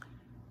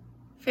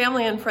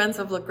Family and friends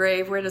of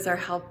LaGrave, where does our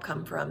help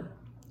come from?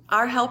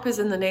 Our help is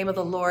in the name of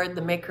the Lord,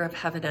 the maker of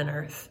heaven and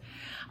earth.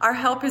 Our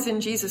help is in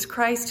Jesus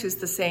Christ, who's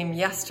the same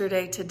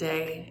yesterday,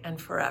 today, and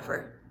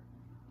forever.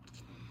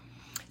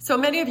 So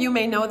many of you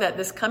may know that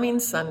this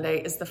coming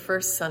Sunday is the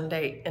first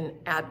Sunday in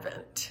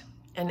Advent.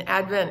 And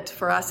Advent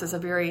for us is a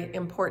very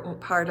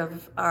important part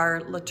of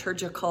our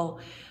liturgical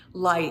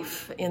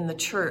life in the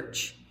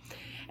church.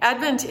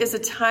 Advent is a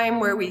time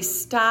where we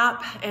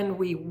stop and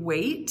we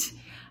wait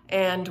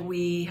and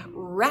we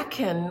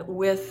reckon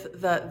with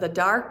the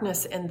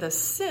darkness and the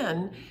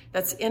sin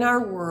that's in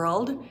our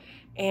world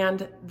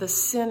and the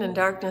sin and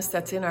darkness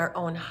that's in our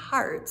own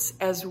hearts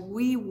as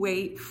we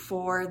wait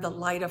for the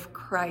light of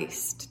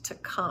Christ to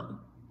come.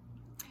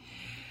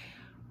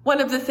 One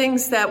of the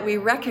things that we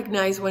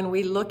recognize when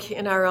we look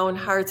in our own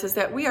hearts is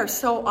that we are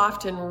so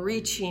often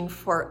reaching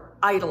for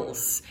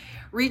idols,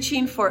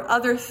 reaching for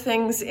other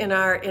things in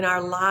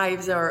our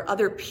lives or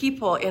other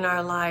people in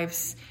our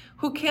lives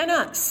who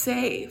cannot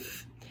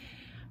save.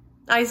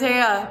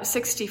 Isaiah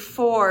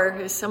 64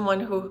 is someone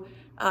who,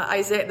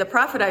 the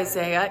prophet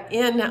Isaiah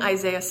in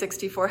Isaiah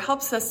 64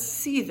 helps us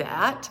see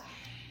that.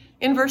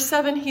 In verse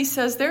 7, he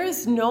says, "There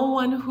is no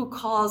one who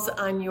calls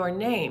on your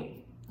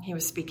name," he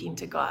was speaking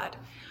to God,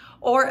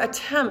 "or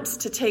attempts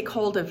to take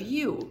hold of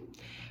you,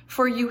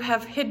 for you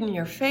have hidden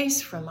your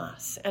face from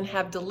us and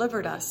have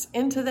delivered us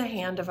into the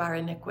hand of our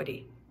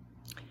iniquity."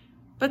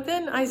 But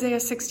then Isaiah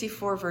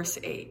 64 verse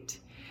 8,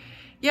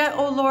 "Yet,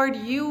 O Lord,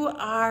 you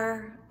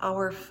are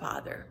our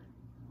Father.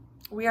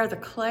 We are the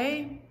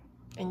clay,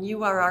 and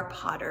you are our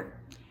potter.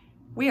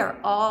 We are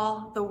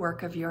all the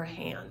work of your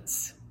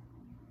hands."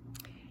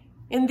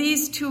 In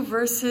these two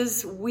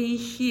verses, we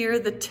hear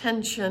the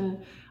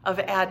tension of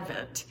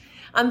Advent.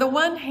 On the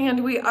one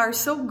hand, we are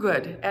so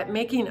good at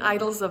making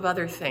idols of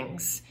other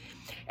things,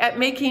 at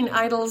making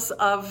idols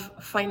of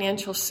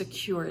financial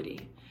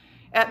security,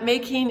 at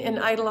making an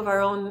idol of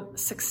our own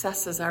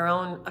successes, our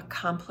own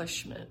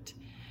accomplishment,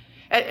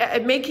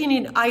 at making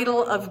an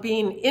idol of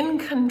being in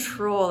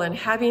control and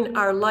having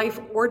our life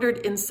ordered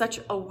in such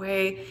a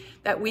way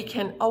that we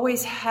can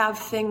always have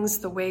things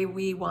the way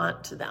we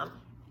want them.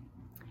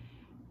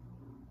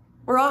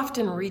 We're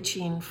often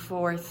reaching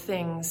for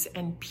things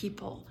and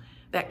people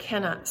that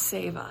cannot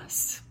save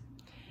us.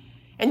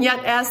 And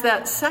yet, as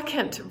that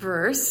second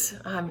verse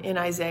in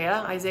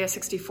Isaiah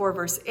 64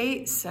 verse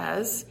 8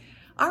 says,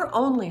 our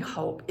only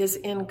hope is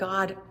in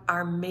God,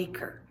 our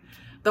maker,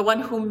 the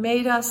one who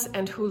made us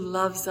and who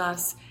loves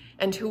us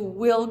and who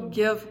will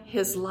give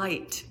his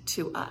light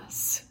to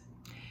us.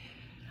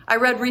 I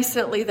read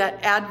recently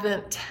that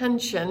Advent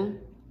tension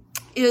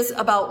is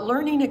about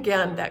learning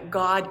again that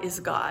God is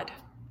God.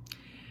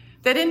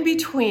 That in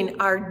between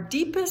our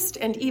deepest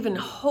and even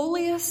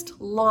holiest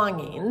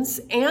longings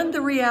and the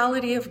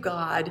reality of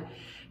God,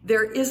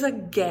 there is a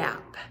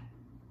gap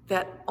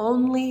that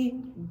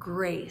only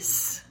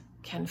grace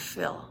can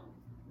fill.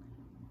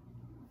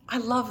 I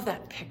love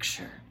that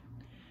picture.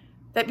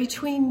 That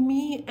between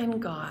me and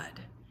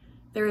God,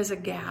 there is a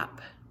gap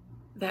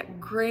that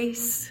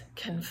grace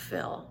can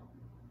fill.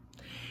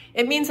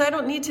 It means I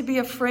don't need to be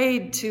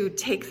afraid to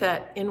take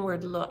that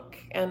inward look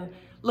and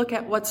look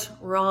at what's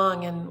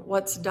wrong and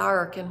what's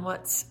dark and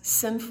what's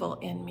sinful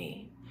in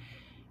me.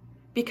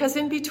 Because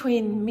in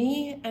between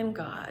me and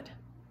God,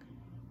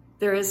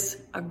 there is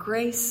a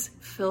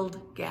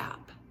grace-filled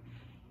gap.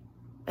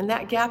 And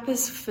that gap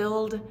is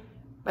filled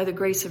by the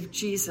grace of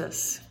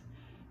Jesus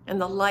and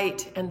the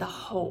light and the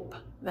hope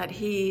that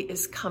he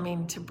is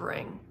coming to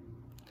bring.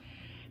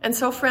 And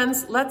so,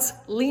 friends, let's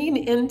lean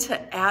into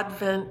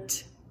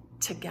Advent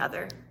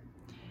together.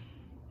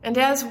 And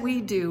as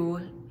we do,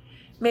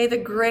 may the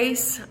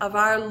grace of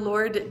our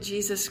Lord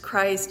Jesus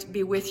Christ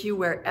be with you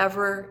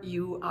wherever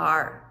you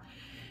are.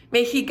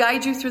 May he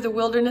guide you through the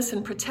wilderness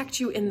and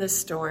protect you in the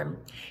storm.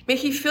 May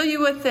he fill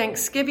you with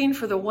thanksgiving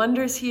for the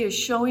wonders he is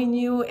showing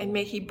you, and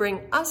may he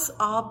bring us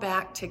all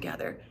back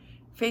together,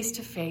 face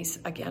to face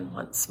again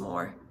once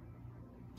more.